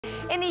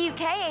In the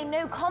UK, a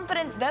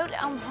no-confidence vote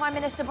on Prime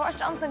Minister Boris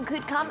Johnson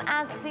could come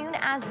as soon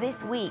as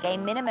this week. A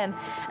minimum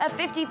of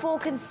 54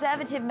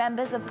 Conservative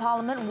members of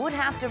Parliament would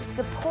have to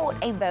support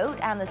a vote,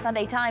 and the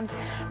Sunday Times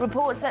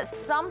reports that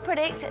some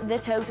predict the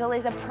total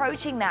is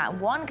approaching that.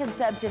 One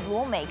Conservative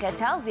lawmaker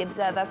tells the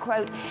Observer,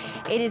 quote,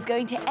 "It is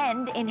going to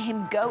end in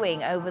him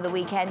going." Over the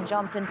weekend,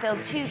 Johnson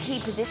filled two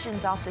key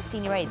positions after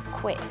senior aides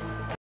quit.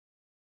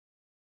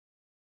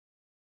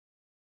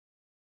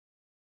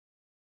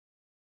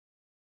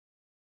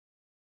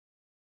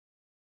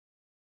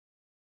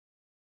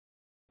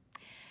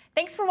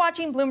 Thanks for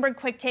watching Bloomberg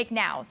Quicktake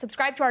Now.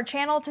 Subscribe to our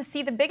channel to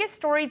see the biggest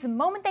stories the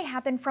moment they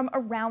happen from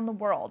around the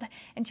world.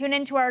 And tune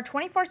into our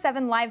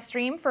 24/7 live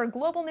stream for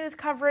global news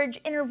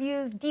coverage,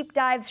 interviews, deep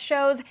dives,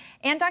 shows,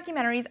 and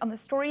documentaries on the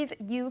stories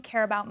you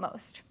care about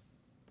most.